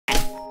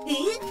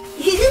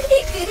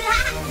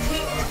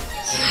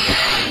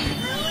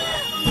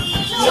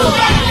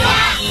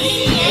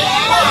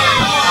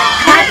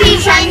Happy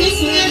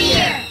Chinese New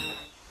Year!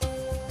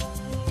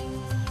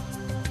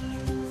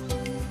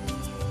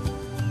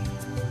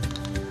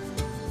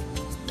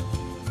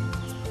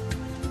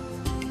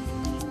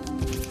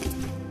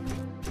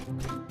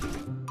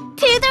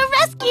 To the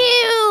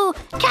rescue!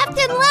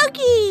 Captain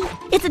Loki!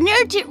 It's an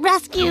urgent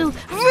rescue!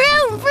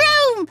 Vroom,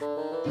 vroom!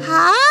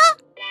 Huh?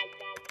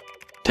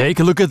 Take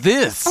a look at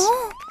this!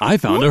 Oh. I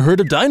found a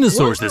herd of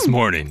dinosaurs this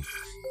morning.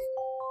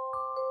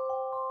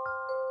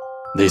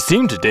 They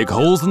seem to dig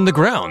holes in the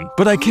ground,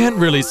 but I can't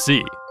really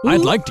see.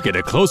 I'd like to get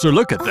a closer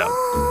look at them.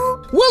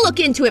 We'll look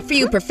into it for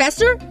you,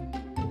 Professor.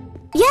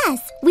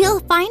 Yes, we'll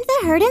find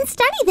the herd and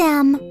study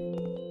them.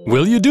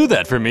 Will you do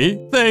that for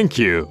me? Thank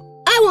you.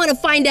 I want to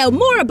find out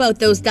more about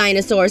those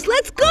dinosaurs.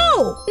 Let's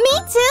go! Me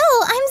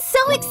too! I'm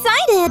so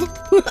excited!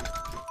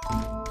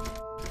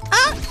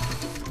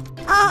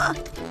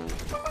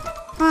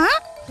 Huh?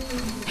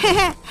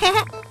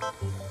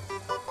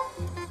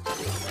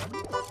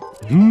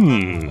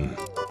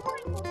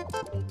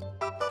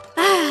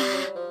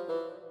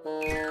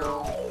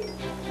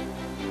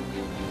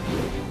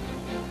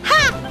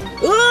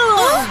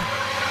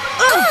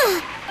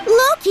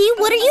 Loki,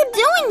 what are you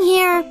doing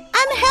here?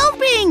 I'm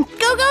helping!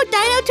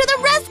 GOGODINO to the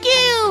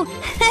rescue!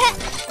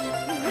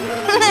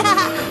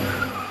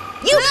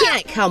 You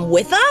can't come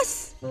with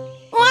us.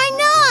 Why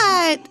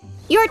not?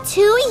 You're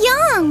too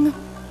young.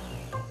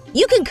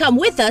 You can come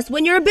with us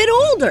when you're a bit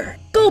older.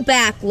 Go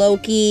back,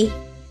 Loki.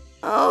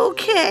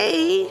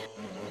 Okay.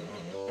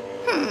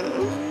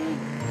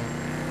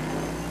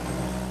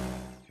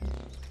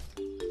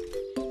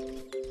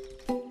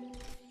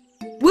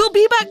 We'll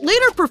be back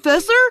later,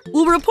 Professor.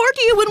 We'll report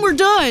to you when we're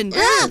done.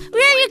 Where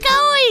are you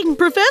going?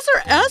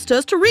 Professor asked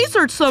us to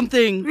research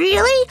something.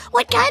 Really?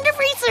 What kind of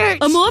research?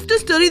 I'm off to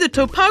study the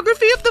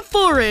topography of the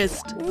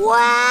forest.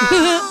 Wow!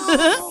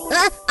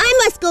 I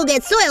must go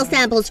get soil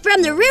samples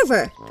from the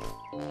river.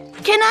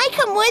 Can I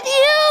come with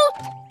you?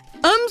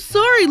 I'm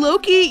sorry,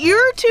 Loki.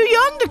 You're too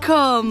young to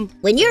come.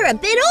 When you're a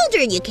bit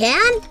older, you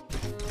can.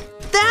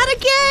 That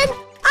again?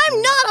 I'm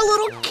not a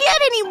little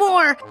kid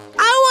anymore.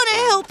 I want to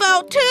help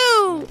out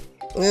too.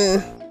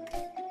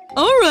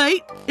 All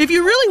right. If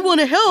you really want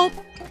to help,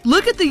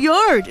 look at the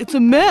yard. It's a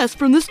mess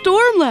from the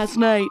storm last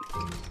night.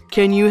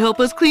 Can you help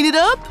us clean it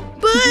up?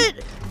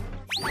 But...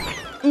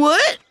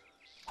 What?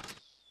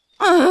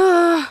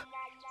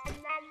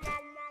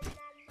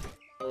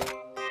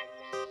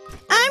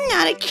 I'm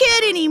not a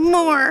kid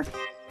anymore.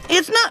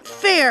 It's not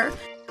fair.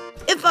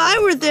 If I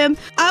were them,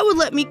 I would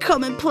let me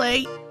come and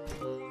play.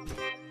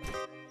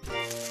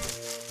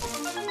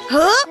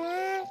 Huh?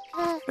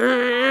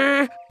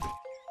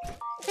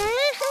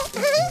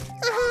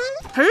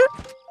 Huh?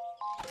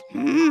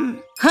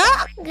 Huh?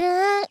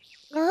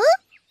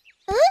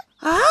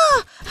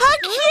 Ah, how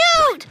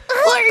cute!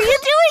 What are you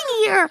doing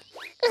here?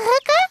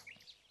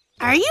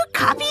 Are you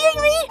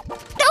copying me?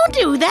 Don't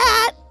do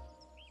that!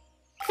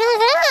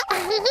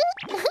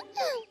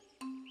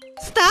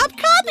 Stop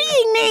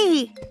copying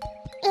me!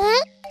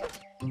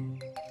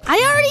 I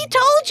already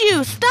told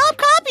you, stop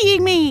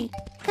copying me!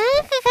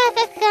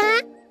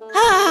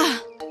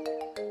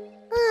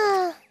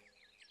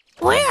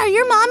 Where are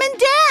your mom and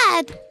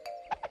dad?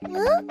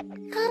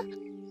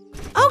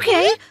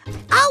 Okay,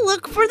 I'll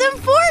look for them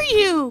for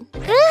you.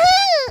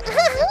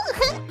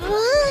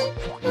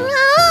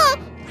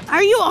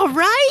 Are you all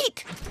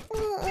right?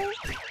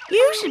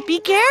 You should be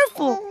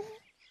careful.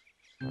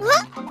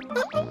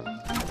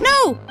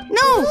 No,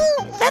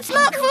 that's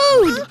not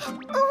food.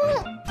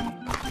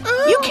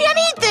 You can't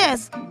eat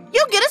this.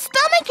 You'll get a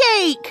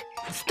stomachache.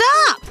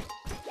 Stop.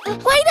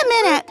 Wait a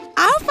minute.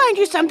 I'll find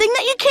you something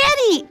that you can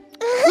eat.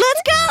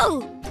 Let's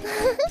go.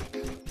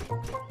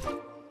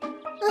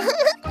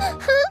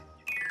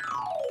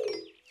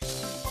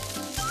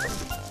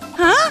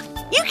 Huh?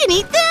 You can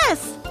eat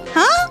this.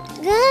 Huh?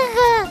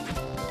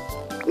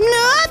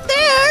 Not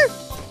there.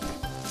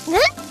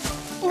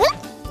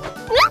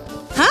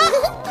 Huh?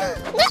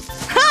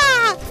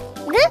 Ha!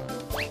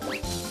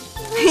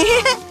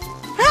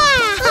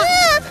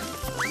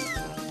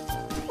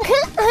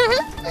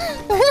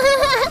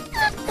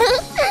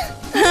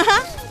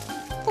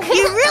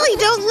 You really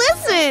don't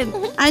listen.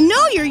 I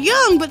know you're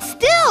young, but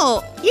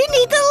still, you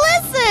need to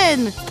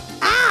listen.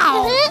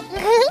 Ow!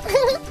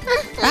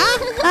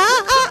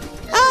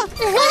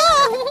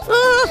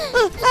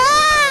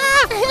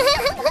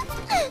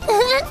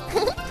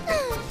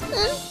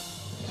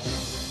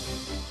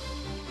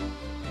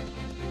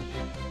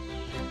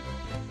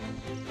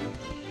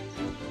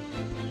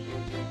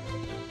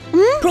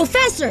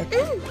 Professor,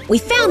 we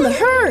found the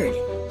herd.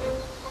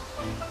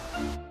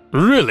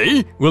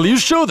 Really? Will you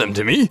show them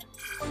to me?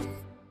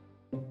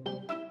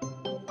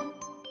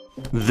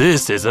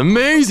 This is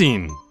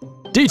amazing!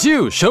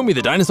 D2, show me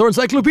the dinosaur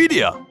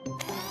encyclopedia!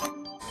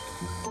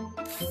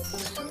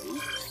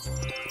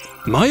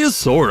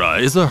 Maiasaura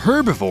is a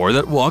herbivore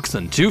that walks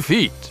on 2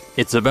 feet.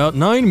 It's about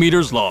 9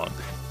 meters long.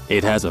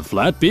 It has a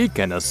flat beak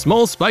and a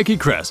small spiky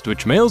crest,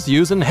 which males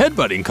use in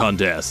headbutting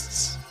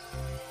contests.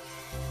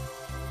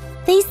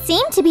 They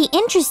seem to be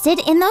interested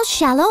in those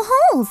shallow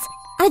holes.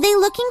 Are they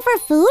looking for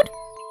food?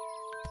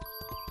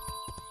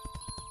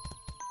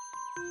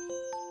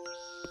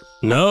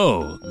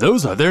 No,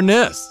 those are their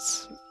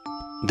nests.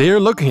 They are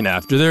looking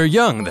after their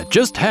young that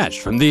just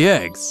hatched from the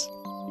eggs.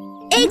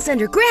 Eggs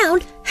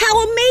underground?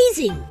 How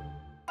amazing!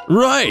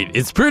 Right,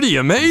 it's pretty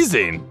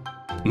amazing.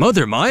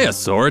 Mother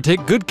Maiasaura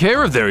take good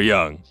care of their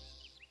young.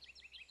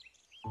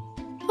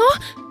 Huh?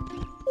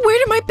 Where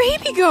did my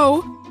baby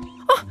go?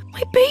 Oh,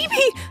 my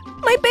baby!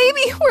 My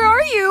baby, where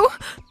are you?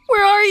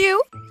 Where are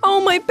you?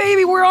 Oh, my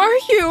baby, where are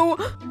you?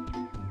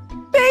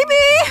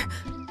 Baby!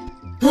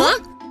 Huh?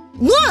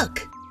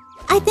 Look!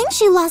 I think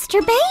she lost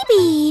her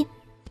baby.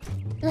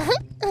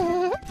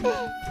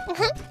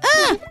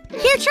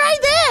 Here, try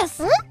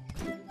this.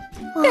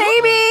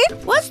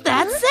 Baby! What's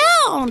that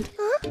sound?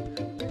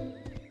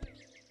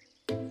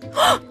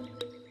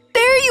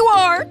 There you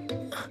are!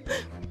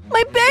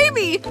 My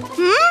baby!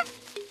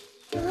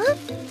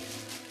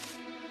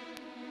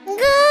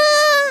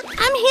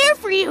 I'm here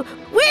for you.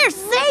 We're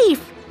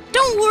safe.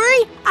 Don't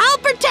worry, I'll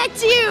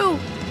protect you.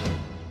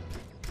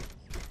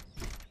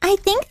 I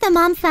think the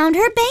mom found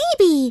her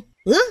baby.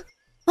 Huh?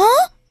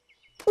 Huh?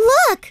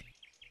 Look!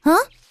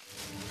 Huh?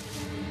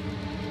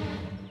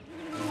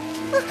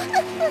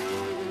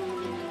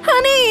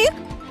 Honey!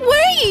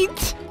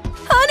 Wait!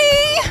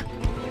 Honey!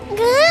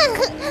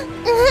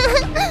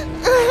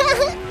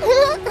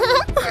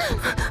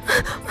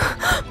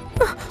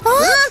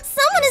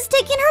 Someone is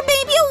taking her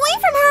baby away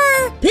from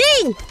her!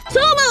 Ping!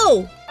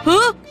 Tomo!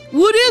 Huh?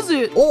 What is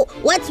it? Oh,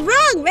 what's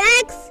wrong,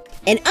 Rex?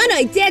 An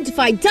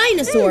unidentified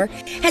dinosaur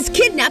has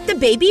kidnapped the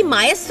baby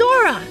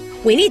Maiasaura.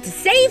 We need to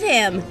save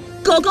him.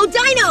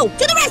 GOGODINO,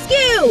 to the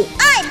rescue!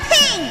 I'm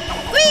Ping!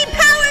 Green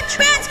power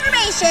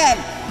transformation!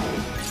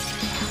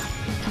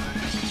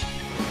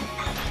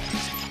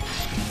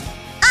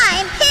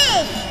 I'm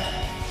Ping!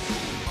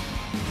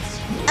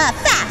 A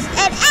fast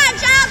and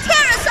agile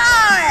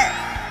pterosaur!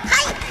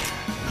 Hi!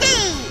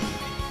 Hey!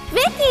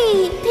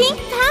 Vicky! Pink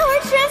power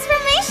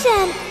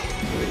transformation!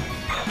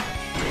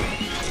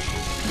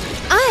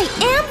 I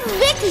am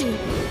Vicky!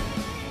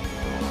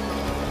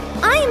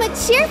 I am a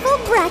cheerful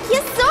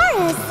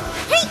Brachiosaurus!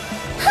 Hey!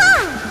 Ha!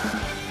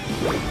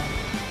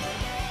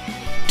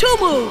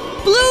 Tomo,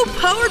 blue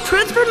power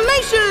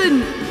transformation!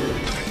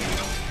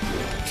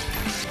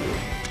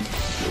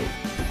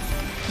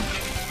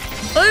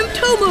 I'm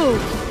Tomo.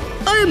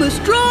 I am a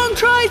strong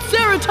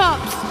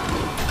Triceratops.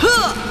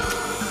 Huh!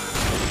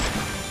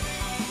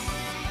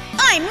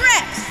 I'm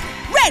Rex!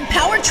 Red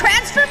power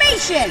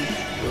transformation!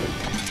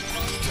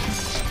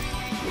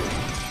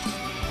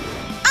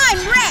 I'm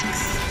Rex!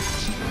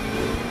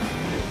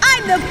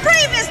 I'm the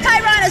bravest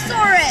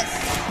Tyrannosaurus!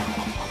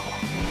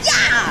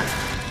 Yeah!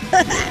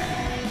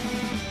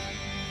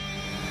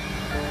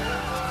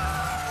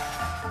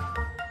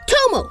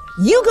 Tomo,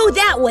 you go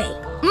that way.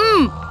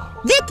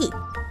 Vicky,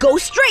 go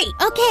straight.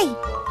 Okay.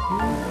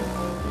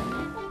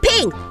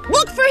 Ping,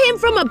 look for him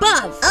from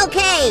above.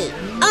 Okay.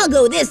 I'll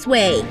go this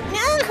way.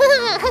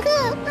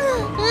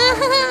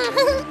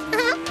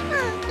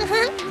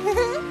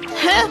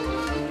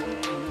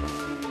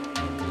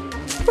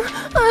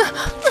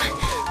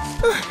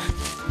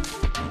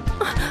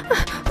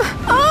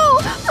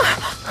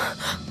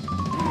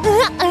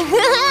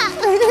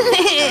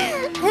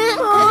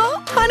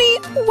 Oh, honey,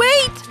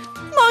 wait!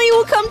 Mommy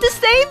will come to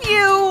save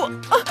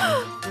you!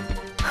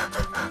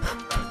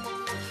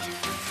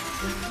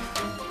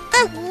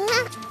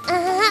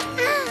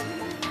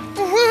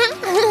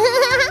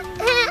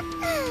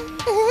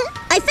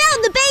 I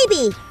found the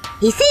baby!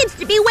 He seems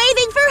to be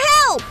waving for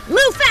help!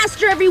 Move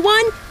faster,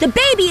 everyone! The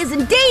baby is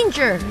in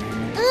danger!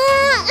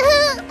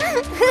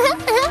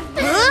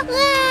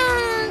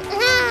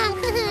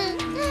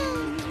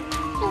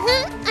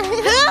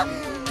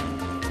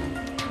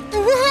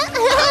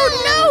 Oh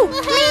no!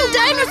 Mean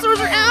dinosaurs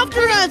are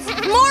after us!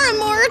 More and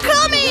more are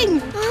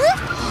coming!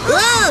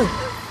 Whoa!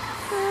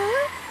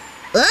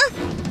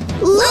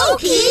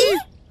 Loki?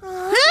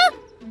 Huh?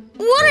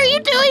 What are you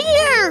doing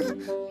here?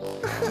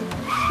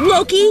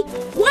 Loki,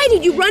 why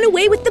did you run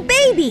away with the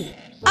baby?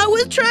 I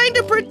was trying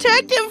to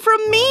protect him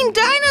from mean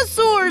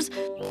dinosaurs.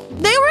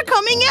 They were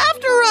coming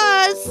after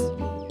us.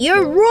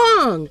 You're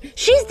wrong.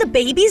 She's the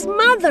baby's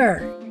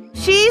mother.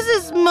 She's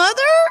his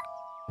mother?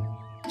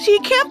 She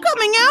kept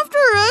coming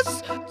after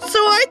us, so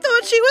I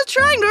thought she was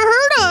trying to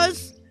hurt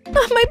us.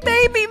 My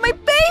baby, my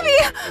baby!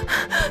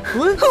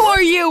 Who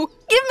are you?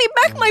 Give me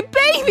back my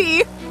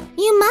baby!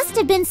 You must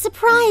have been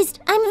surprised.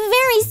 I'm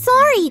very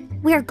sorry.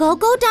 We're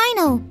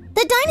GOGODINO,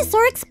 the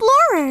dinosaur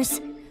explorers.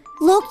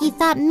 Loki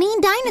thought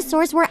mean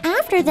dinosaurs were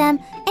after them,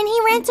 and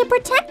he ran to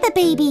protect the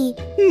baby.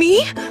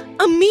 Me?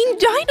 A mean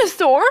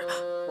dinosaur?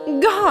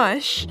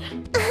 Gosh.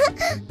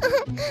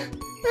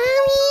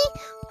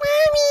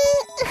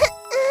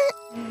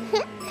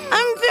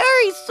 I'm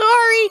very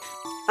sorry.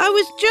 I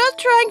was just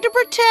trying to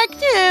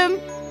protect him.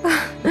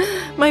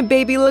 My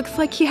baby looks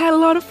like he had a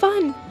lot of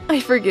fun. I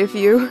forgive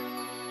you.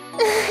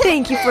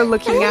 Thank you for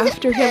looking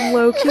after him,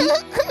 Loki.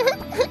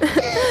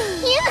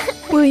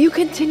 Will you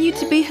continue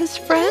to be his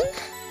friend?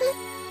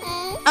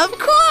 Of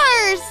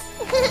course!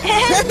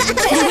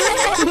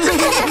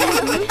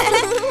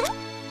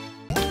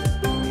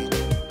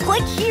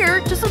 Click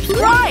here to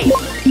subscribe.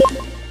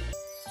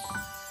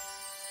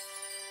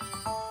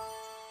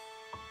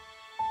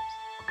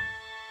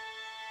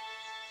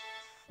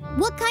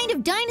 What kind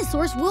of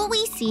dinosaurs will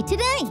we see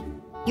today?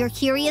 You're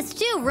curious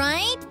too,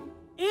 right?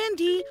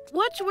 Andy,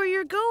 watch where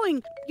you're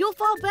going. You'll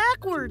fall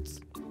backwards.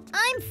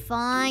 I'm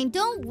fine,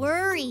 don't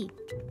worry.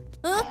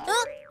 Watch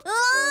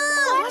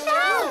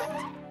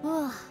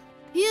out!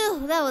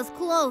 Phew, that was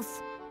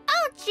close.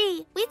 Oh,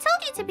 gee, we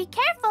told you to be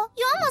careful.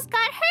 You almost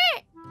got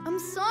hurt. I'm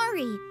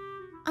sorry.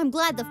 I'm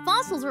glad the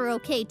fossils are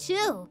okay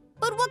too.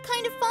 But what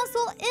kind of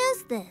fossil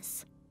is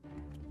this?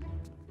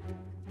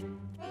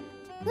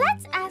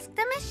 Let's ask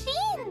the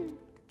machine.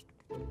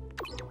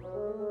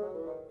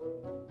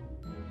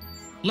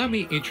 Let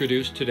me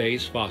introduce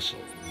today's fossil.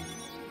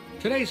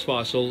 Today's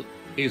fossil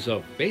is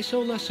of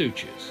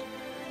Fasolasuchus.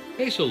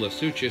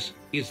 Fasolasuchus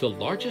is the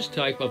largest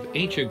type of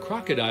ancient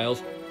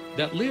crocodiles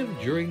that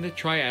lived during the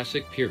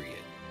Triassic period.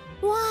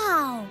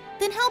 Wow!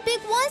 Then how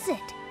big was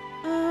it?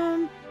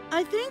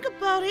 I think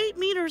about 8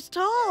 meters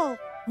tall.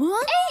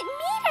 What? 8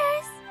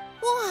 meters?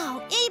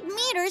 Wow, 8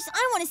 meters!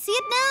 I want to see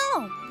it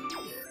now!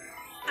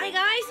 Hi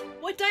guys,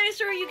 what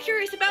dinosaur are you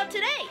curious about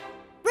today?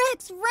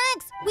 Rex!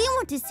 We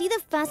want to see the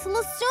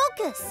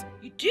Fasolasuchus!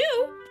 You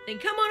do? Then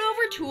come on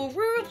over to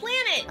Aurora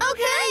Planet.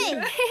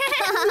 Okay!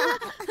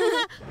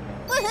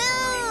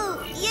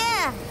 Woohoo!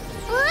 Yeah!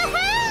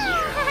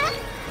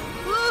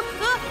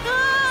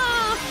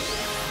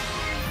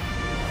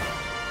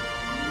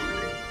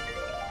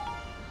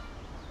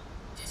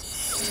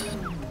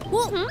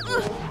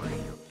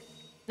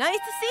 Nice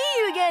to see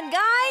you again,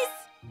 guys.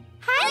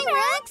 Hi,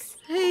 Rex!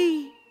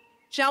 Hey.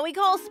 Shall we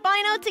call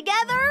Spino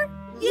together?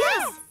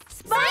 Yes!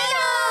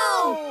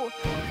 Spino!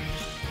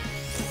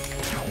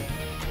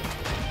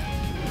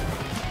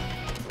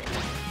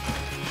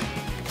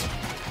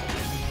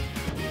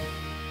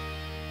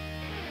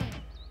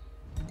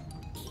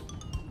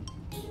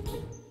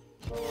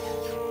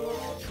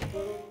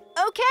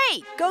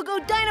 Okay, go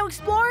Dino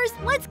Explorers,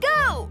 let's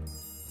go!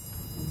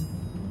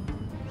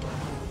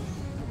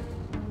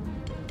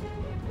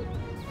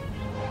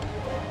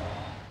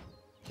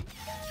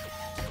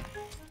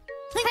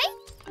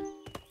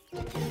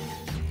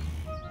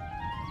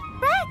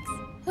 Rex,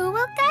 who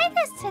will guide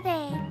us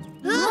today?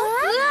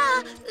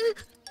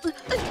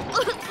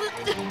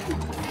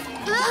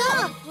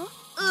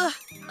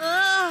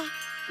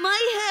 My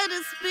head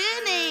is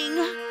spinning.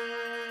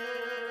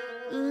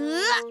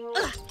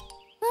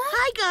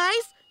 Hi,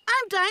 guys.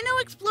 I'm Dino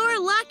Explorer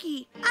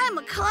Lucky. I'm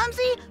a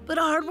clumsy but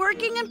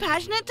hardworking and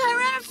passionate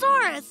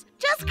Tyrannosaurus.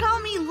 Just call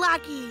me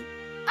Lucky.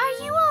 Are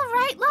you all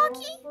right,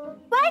 Loki?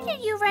 Why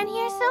did you run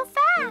here so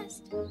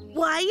fast?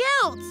 Why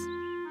else?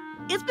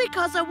 It's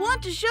because I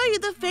want to show you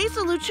the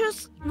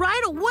Fasolasuchus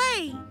right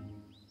away.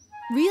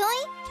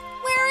 Really?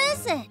 Where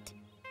is it?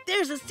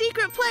 There's a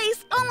secret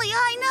place only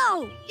I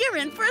know. You're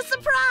in for a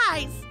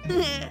surprise.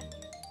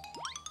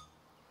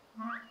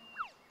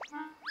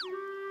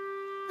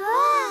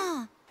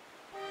 Ah!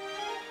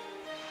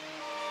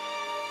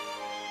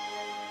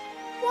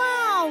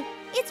 Wow!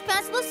 It's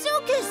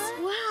Fasolasuchus!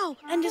 Wow,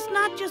 and it's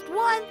not just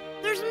one.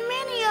 There's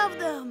many of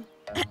them.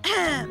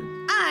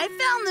 I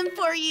found them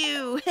for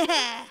you.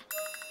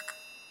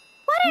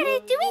 What are they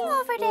doing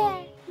over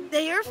there?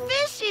 They are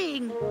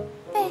fishing.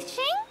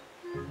 Fishing?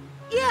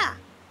 Yeah,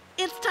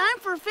 it's time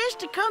for fish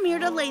to come here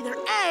to lay their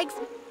eggs.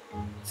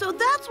 So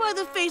that's why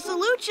the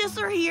Fasolasuchus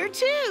are here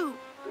too.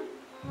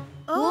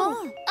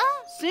 Oh,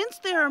 since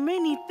there are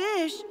many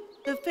fish,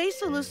 the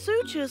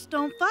Fasolasuchus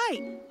don't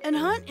fight and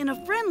hunt in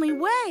a friendly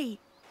way.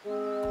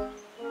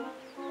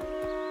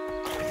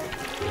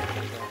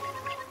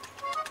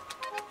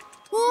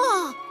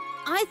 Whoa!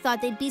 I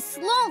thought they'd be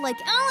slow like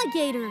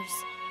alligators,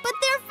 but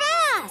they're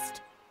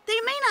fast! They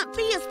may not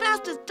be as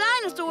fast as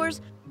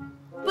dinosaurs,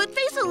 but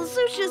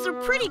Fasolasuchus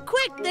are pretty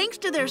quick thanks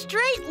to their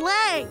straight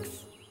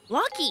legs.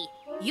 Lucky,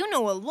 you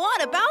know a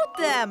lot about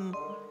them.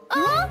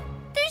 Oh,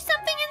 there's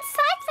something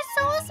inside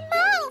Fasola's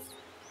mouth.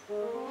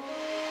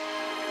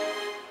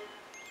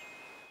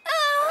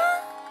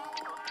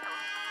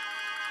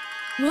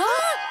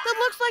 What? That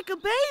looks like a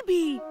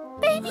baby.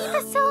 Baby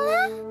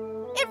Fasola?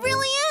 It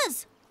really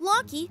is!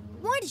 Lucky,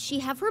 why does she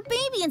have her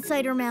baby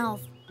inside her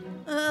mouth?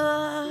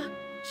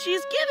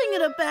 She's giving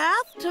it a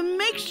bath to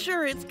make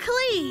sure it's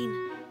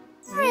clean.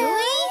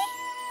 Really?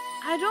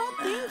 I don't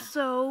think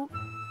so.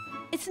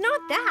 It's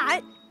not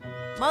that.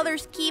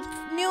 Mothers keep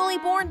newly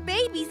born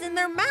babies in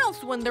their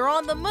mouths when they're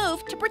on the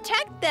move to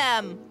protect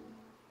them.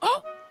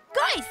 Oh,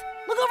 guys,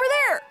 look over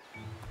there.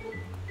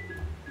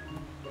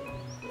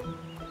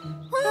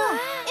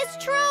 It's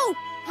true!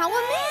 How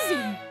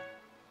amazing!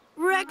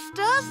 Rex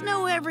does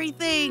know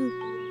everything.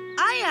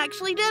 I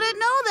actually didn't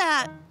know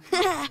that.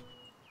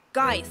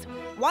 Guys,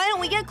 why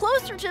don't we get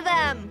closer to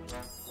them?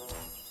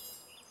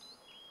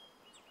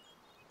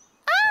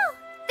 Oh,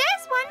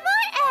 there's one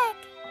more egg.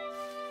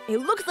 It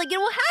looks like it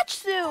will hatch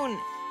soon.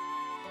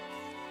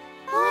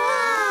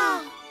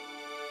 Wow!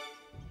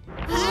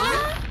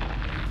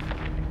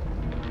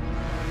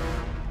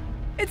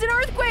 It's an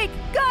earthquake!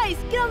 Guys,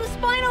 get on the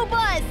Spino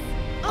bus!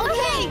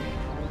 Okay!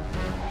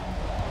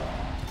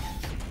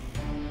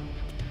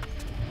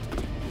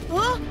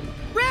 Huh?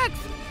 Rex,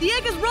 the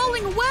egg is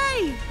rolling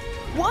away!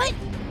 What?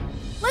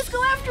 Let's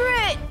go after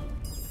it!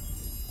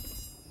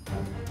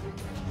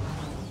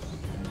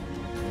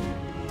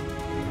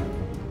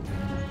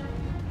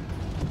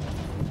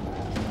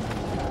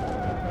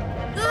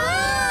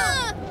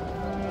 Ah!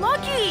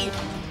 Lucky!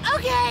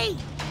 Okay!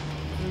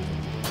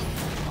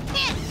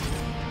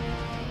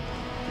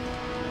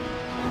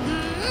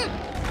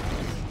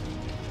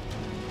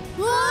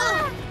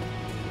 Ah!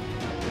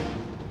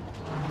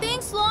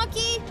 Thanks,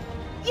 Lucky.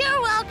 You're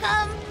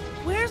welcome!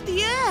 Where's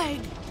the egg?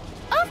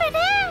 Over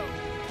there!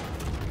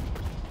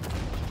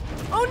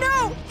 Oh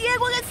no! The egg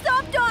will get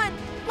stomped on!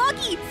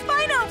 Lucky!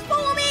 Spino!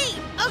 Follow me!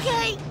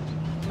 Okay!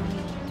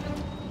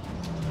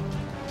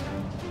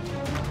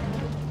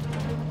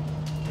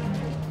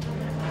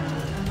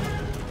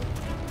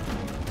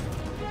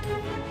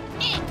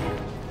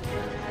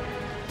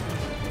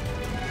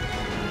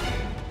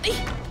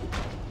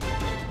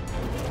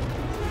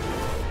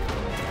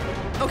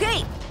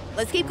 Okay,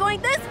 let's keep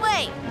going this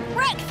way!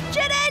 Rex,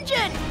 jet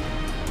engine!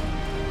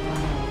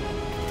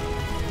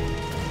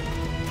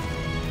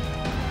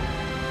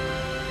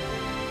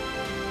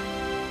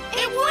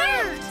 It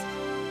worked!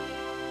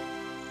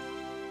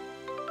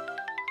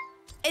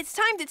 It's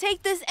time to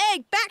take this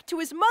egg back to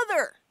his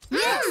mother!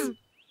 Yes!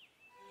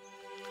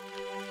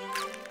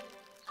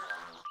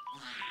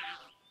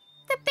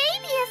 The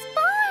baby is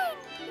born!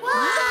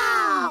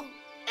 Wow!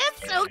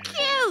 It's so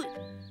cute!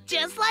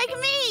 Just like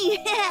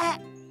me!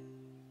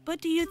 But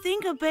do you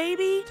think a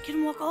baby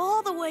can walk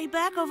all the way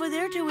back over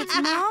there to its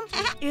mom?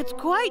 It's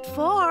quite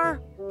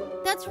far.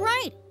 That's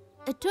right.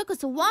 It took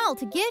us a while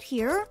to get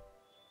here.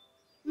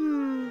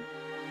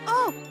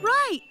 Oh,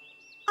 right!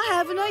 I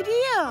have an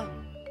idea!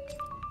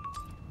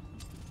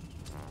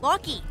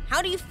 Lucky,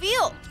 how do you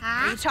feel?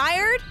 Huh? Are you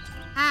tired?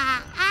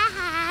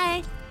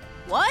 Hi!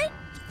 What?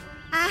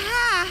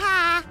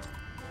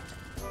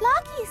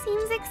 Lucky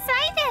seems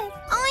excited.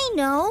 I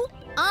know.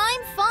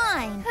 I'm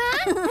fine.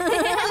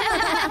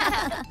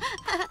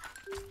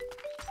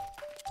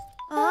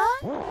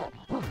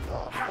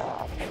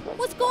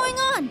 What's going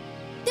on?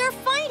 They're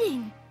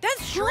fighting.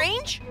 That's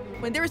strange.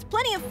 When there was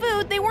plenty of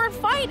food, they weren't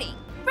fighting.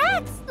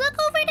 Rex, look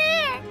over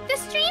there. The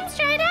stream's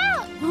dried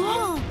out.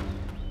 Oh,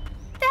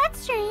 That's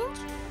strange.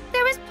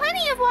 There was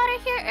plenty of water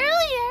here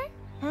earlier.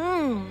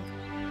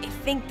 I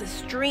think the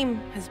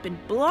stream has been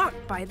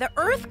blocked by the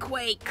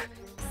earthquake.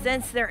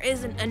 Since there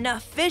isn't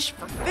enough fish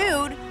for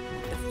food,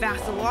 the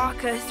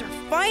Fasolasuchus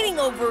are fighting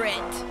over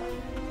it.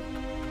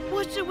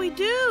 what should we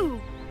do?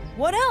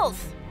 What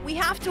else? We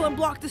have to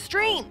unblock the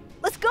stream.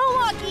 Let's go,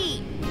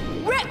 Lucky!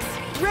 Rex,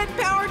 red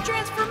power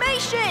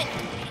transformation!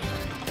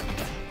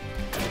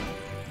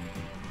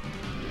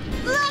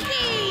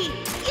 Lucky!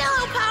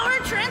 Yellow power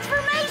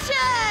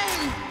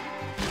transformation!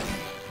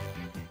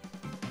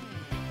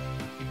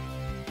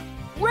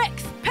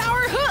 Rex,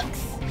 power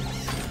hooks!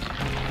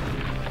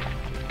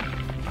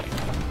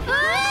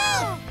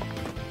 Ah!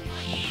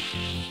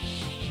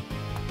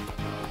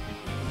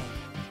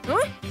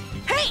 Huh?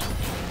 Hey!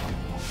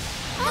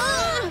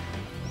 Ah!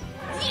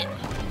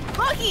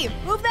 Lucky,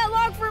 move that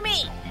log for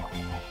me!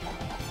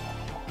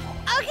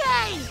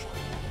 Okay!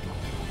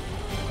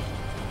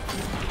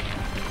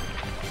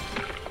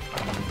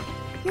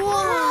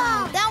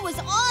 Wow, that was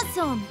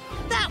awesome!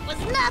 That was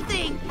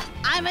nothing!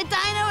 I'm a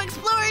Dino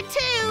Explorer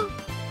too!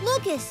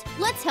 Lucas,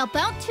 let's help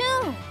out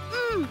too.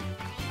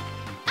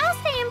 I'll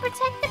stay and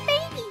protect the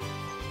baby.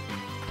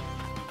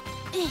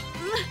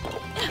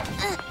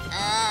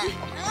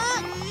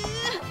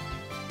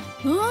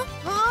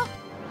 Huh?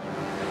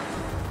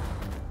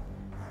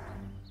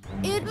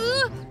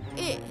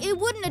 It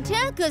wouldn't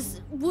attack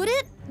us, would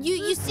it?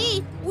 You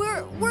see,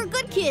 we're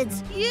good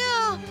kids.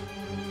 Yeah!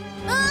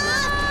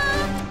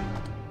 Ah!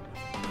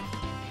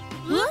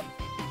 Huh?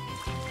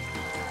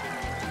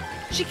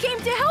 She came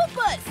to help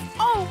us!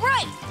 All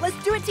right,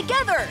 let's do it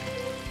together!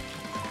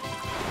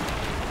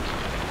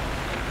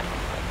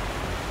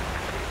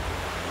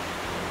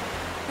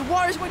 The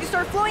water's going to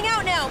start flowing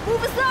out now!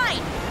 Move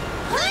aside!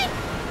 Huh?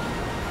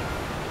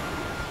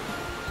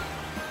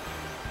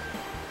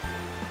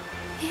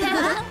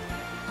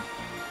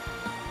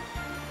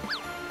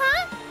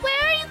 Huh?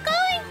 Where are you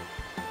going?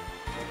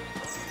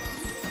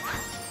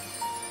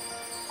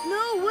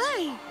 No way!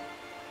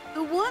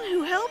 The one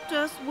who helped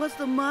us was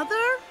the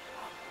mother?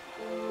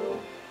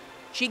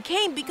 She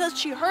came because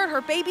she heard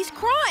her baby's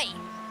cry.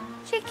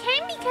 She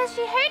came because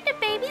she heard the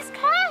baby's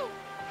cry.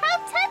 How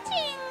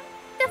touching!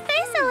 The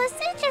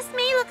Fasolasuchus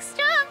may look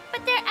strong,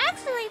 but they're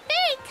actually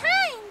very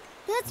kind.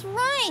 That's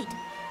right.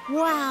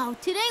 Wow,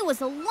 today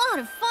was a lot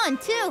of fun,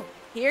 too.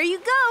 Here you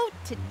go,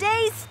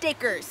 today's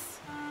stickers.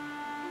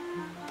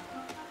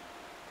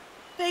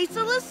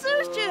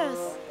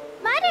 Fasolasuchus!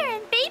 Mother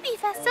and baby Baby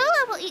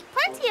Fasola will eat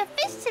plenty of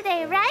fish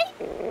today, right?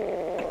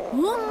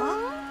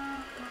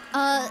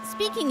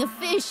 Speaking of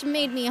fish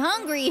made me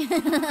hungry.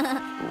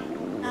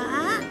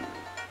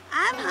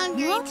 I'm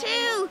hungry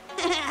too.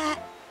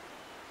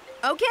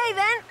 Okay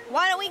then,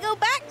 why don't we go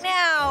back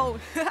now?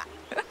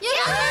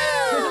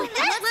 Yahoo!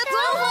 Let's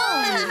go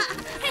home!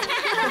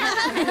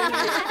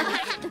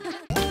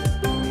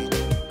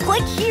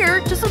 Click here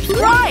to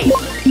subscribe.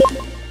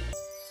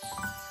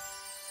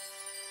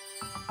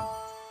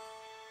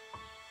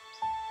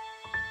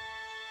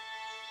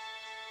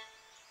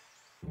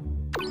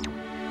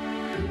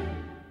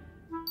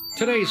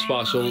 Today's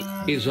fossil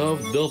is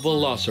of the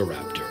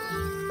Velociraptor.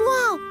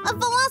 Wow, a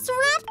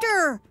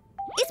Velociraptor!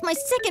 It's my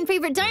second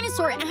favorite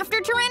dinosaur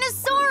after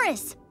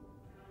Tyrannosaurus.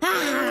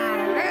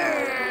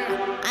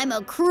 I'm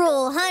a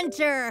cruel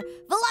hunter.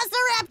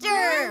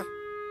 Velociraptor!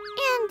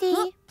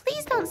 Andy,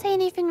 please don't say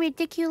anything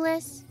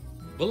ridiculous.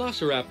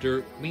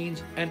 Velociraptor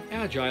means an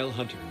agile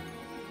hunter.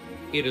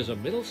 It is a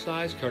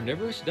middle-sized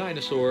carnivorous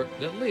dinosaur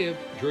that lived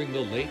during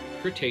the late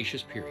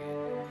Cretaceous period.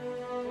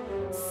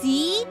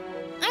 See?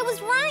 I was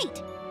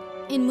right.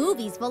 In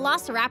movies,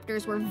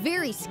 velociraptors were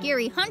very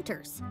scary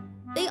hunters.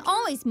 They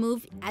always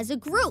moved as a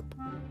group.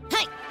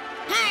 Hey!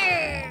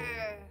 Hey!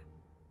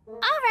 All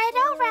right.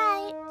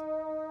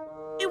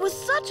 It was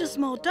such a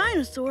small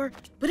dinosaur,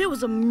 but it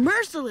was a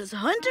merciless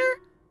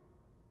hunter?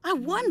 I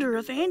wonder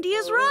if Andy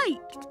is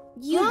right.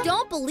 You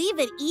don't believe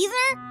it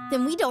either?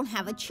 Then we don't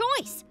have a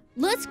choice.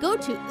 Let's go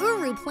to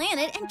Uru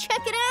Planet and check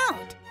it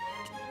out.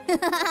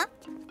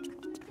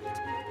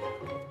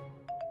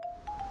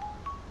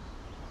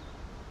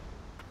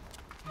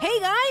 Hey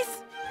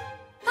guys!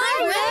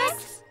 Hi,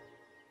 Rex!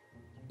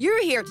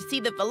 You're here to see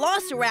the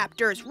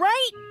Velociraptors,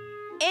 right?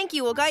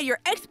 Anki will guide your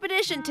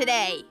expedition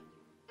today.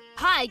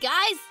 Hi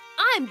guys,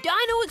 I'm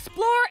Dino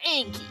Explorer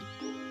Anki.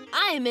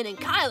 I am an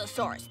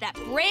ankylosaurus that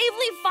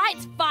bravely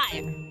fights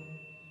fire.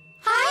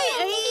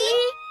 Hi,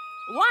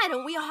 Anki! Why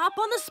don't we hop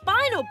on the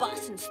Spino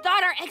bus and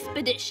start our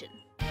expedition?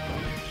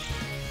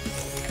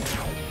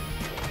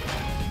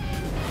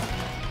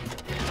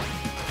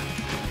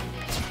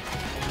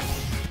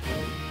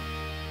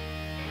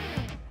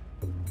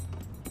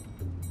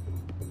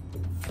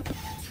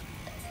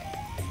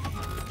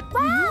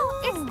 Wow,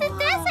 it's the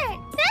desert!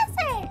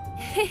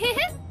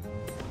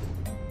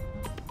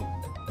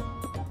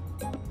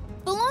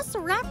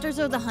 Velociraptors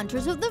are the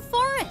hunters of the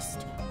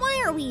forest.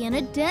 Why are we in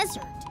a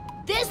desert?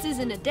 This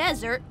isn't a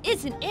desert,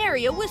 it's an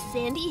area with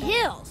sandy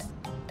hills.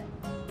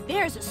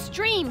 There's a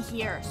stream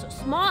here, so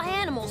small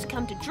animals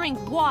come to drink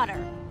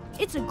water.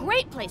 It's a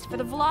great place for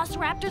the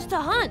Velociraptors to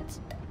hunt.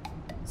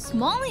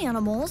 Small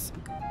animals?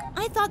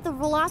 I thought the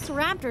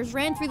Velociraptors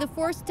ran through the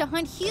forest to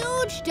hunt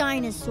huge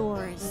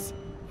dinosaurs.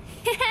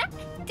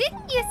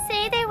 Didn't you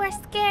say they were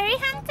scary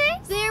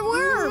hunters? There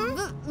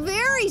were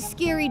very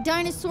scary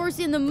dinosaurs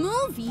in the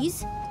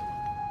movies.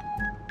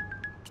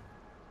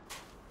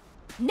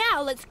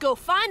 Now let's go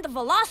find the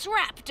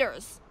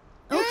Velociraptors.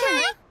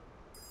 Okay.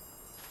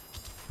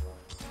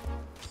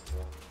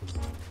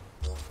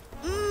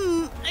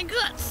 I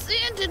got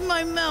sand in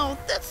my mouth.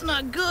 That's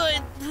not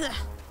good.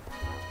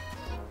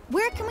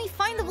 Where can we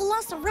find the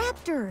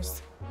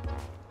Velociraptors?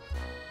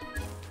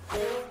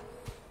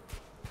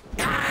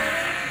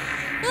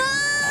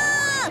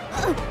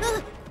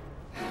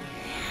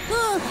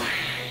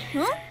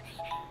 Huh?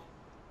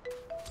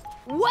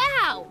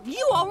 Wow,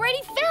 you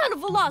already found a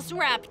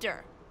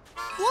Velociraptor.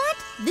 What?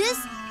 This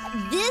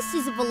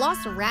is a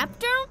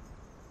Velociraptor?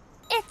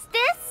 It's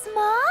this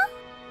small?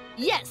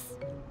 Yes,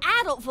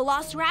 adult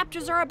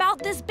Velociraptors are about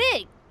this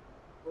big.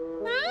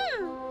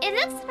 It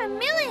looks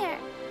familiar.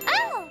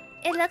 Oh,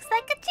 it looks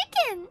like a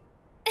chicken.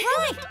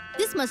 Right.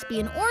 This must be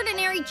an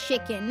ordinary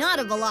chicken, not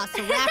a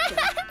Velociraptor.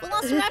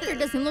 Velociraptor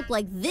doesn't look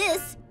like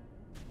this.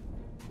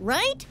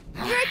 Right?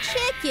 You're a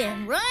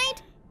chicken,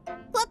 right?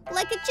 Look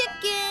like a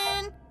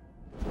chicken.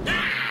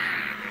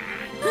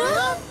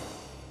 Huh?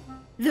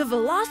 The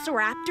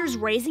Velociraptor's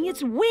raising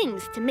its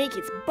wings to make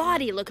its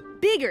body look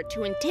bigger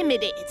to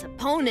intimidate its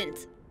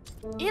opponents.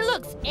 It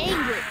looks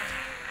angry.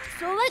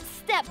 So let's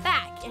step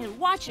back and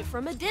watch it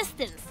from a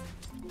distance.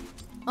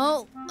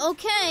 Oh,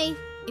 okay.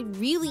 It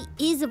really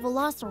is a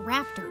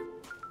Velociraptor.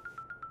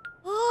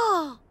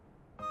 Oh,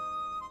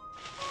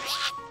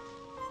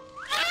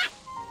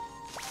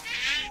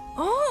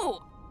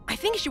 Oh, I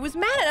think she was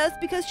mad at us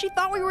because she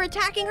thought we were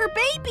attacking her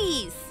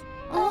babies.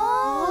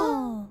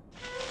 Oh.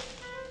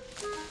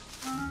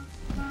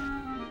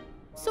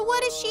 So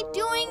what is she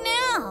doing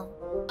now?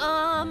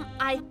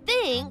 I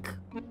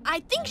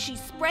think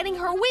she's spreading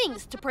her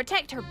wings to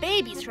protect her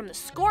babies from the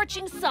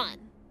scorching sun.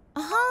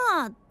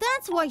 Aha,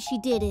 that's why she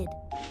did it.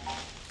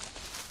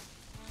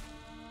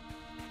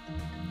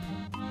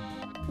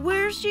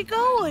 where's she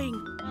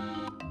going?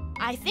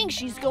 I think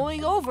she's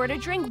going over to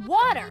drink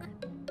water.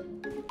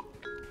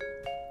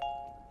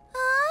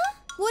 Huh?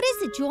 What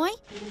is it, Joy?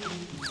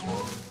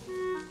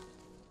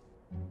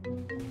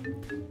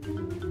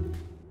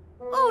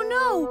 Oh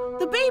no,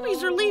 the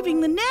babies are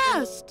leaving the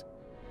nest.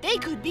 They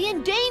could be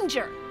in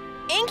danger.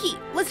 Anki,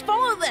 let's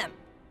follow them.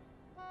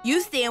 You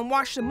stay and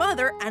watch the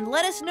mother and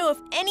let us know if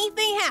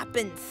anything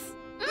happens.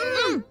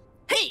 Mm-mm.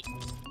 Hey!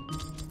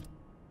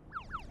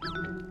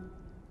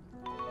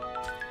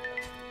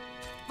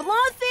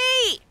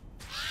 Velocity!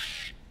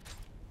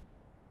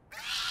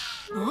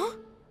 Huh?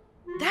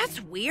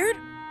 That's weird.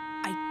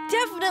 I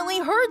definitely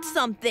heard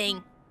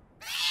something.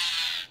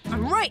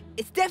 I'm right.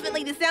 It's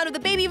definitely the sound of the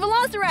baby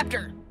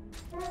Velociraptor.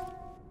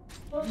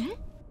 Hmm?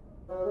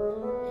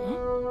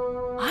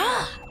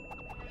 Ah!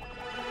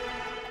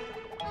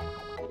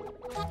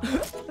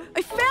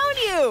 I found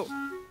you!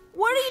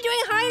 What are you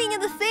doing hiding in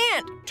the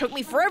sand? Took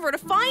me forever to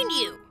find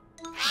you.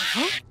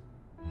 Huh?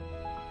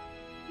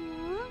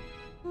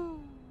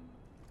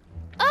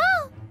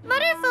 Oh,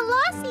 Mother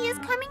Velocity is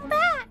coming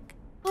back.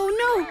 Oh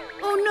no!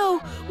 Oh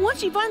no! Once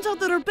she finds out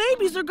that her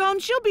babies are gone,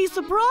 she'll be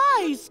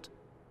surprised.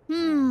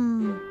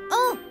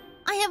 Oh,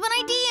 I have an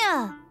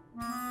idea.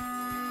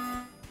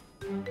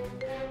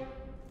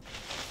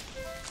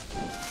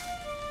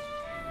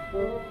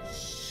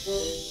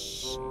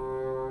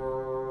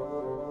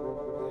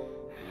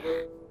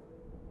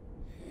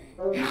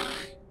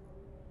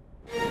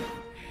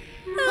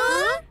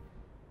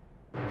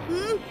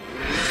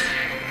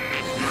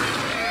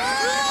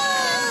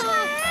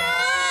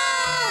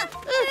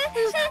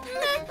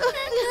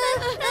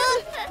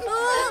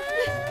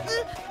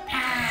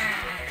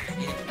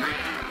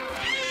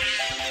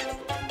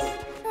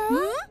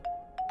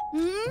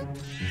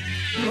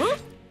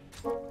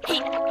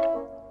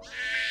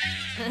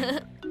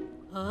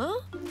 Huh?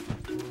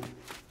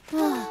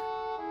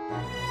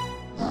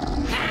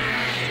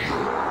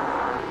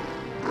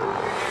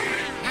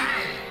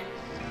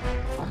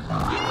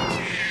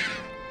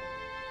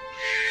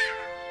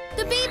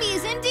 The baby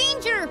is in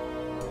danger.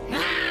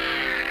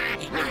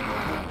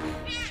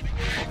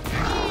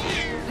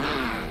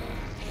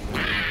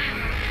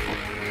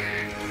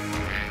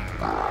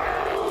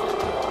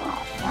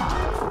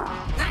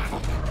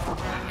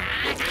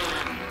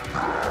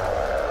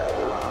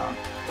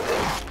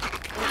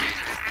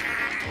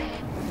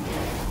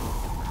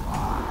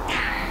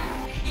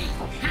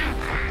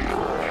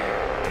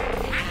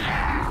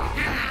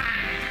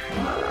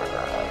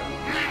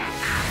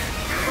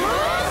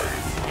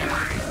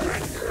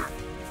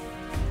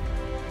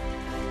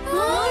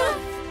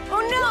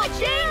 Oh no,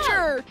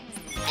 danger!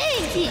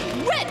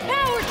 Red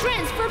power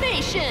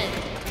transformation!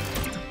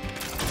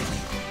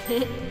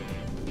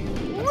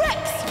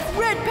 Rex!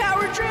 Red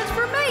power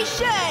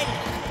transformation!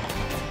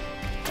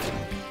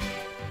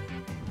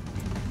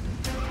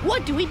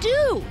 What do we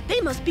do?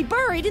 They must be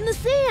buried in the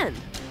sand.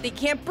 They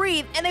can't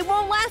breathe and they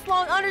won't last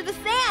long under the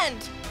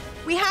sand.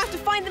 We have to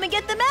find them and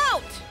get them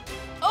out.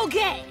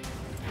 Okay.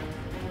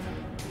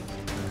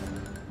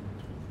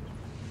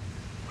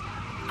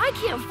 I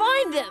can't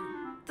find them.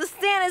 The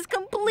sand has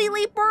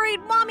completely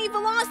buried Mommy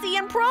Velocity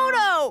and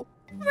Proto.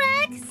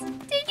 Rex,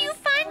 did you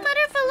find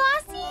Mother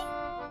Velocity?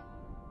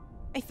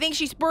 I think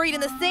she's buried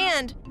in the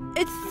sand.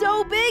 It's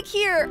so big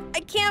here. I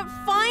can't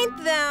find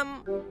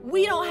them.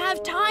 We don't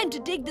have time to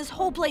dig this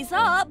whole place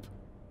up.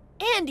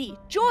 Andy,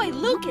 Joy,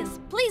 Lucas,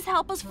 please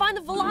help us find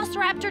the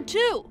Velociraptor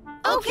too.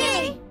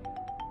 Okay.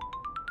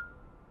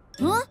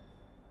 Huh?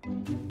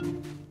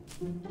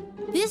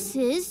 This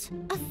is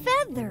a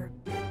feather.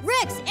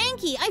 Rex,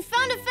 Anki, I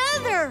found a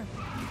feather.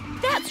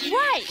 That's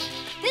right.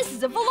 This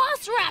is a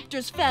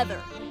Velociraptor's feather.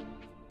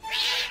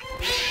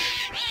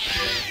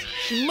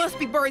 She must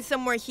be buried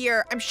somewhere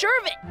here. I'm sure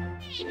of it.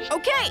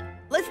 Okay,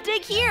 let's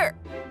dig here.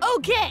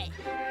 Okay.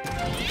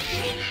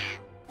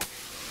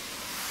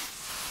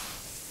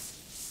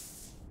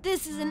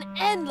 This is an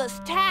endless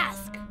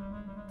task.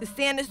 The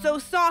sand is so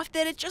soft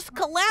that it just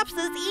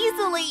collapses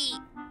easily.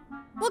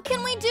 What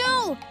can we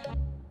do?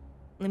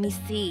 Let me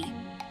see.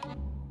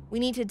 We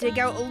need to dig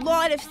out a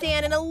lot of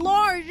sand in a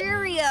large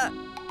area.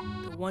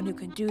 The one who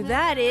can do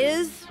that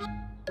is...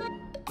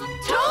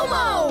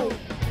 Tomo!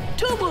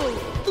 Tomo,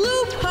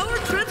 blue power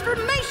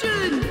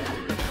transformation!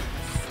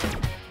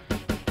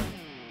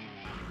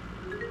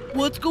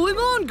 What's going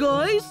on,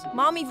 guys?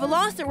 Mommy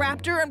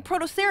Velociraptor and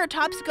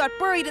Protoceratops got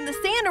buried in the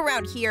sand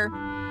around here.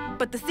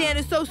 But the sand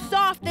is so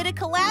soft that it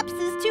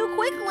collapses too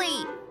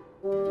quickly.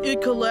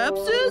 It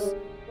collapses?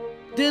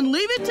 Then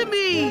leave it to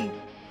me!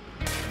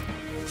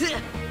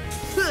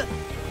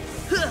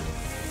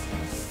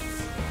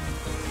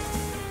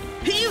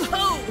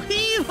 Heave-ho!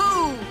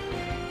 Heave-ho!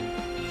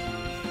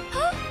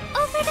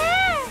 Over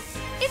there!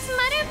 It's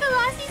Mother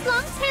Velocity's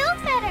long tail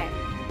feather.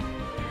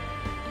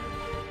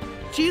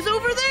 She's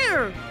over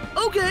there!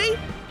 Okay.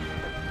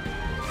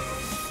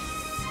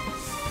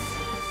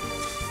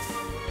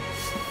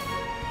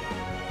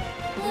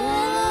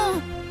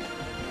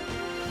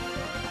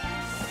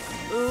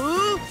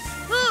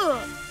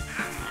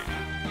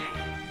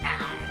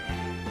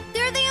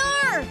 There they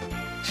are!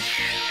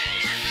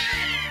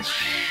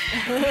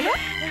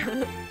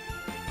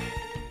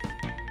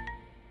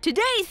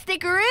 Today's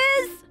sticker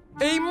is...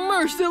 a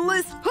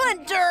merciless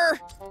hunter!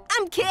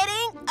 I'm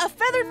kidding! A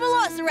feathered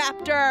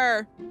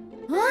velociraptor!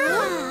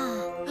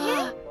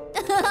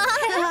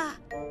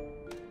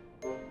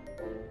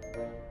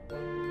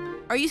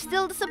 Are you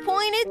still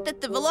disappointed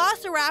that the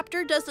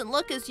Velociraptor doesn't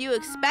look as you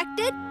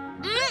expected?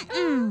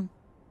 Mm-mm.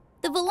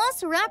 The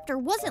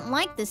Velociraptor wasn't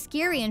like the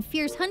scary and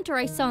fierce hunter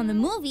I saw in the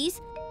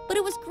movies, but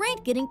it was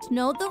great getting to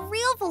know the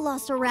real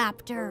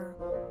Velociraptor.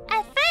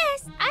 At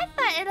first, I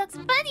thought it looks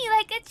funny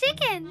like a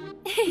chicken.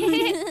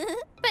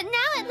 But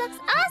now it looks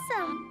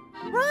awesome.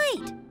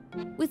 Right.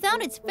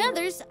 Without its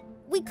feathers,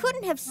 we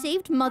couldn't have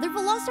saved Mother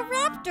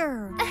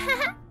Velociraptor.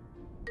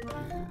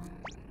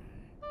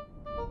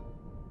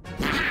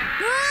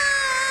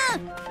 Ah!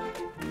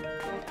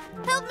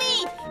 Help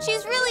me!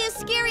 She's really a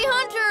scary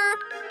hunter!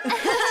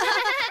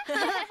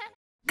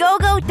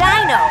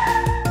 GOGODINO!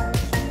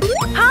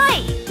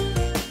 Hi!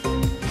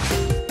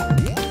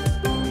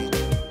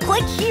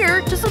 Click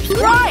here to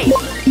subscribe!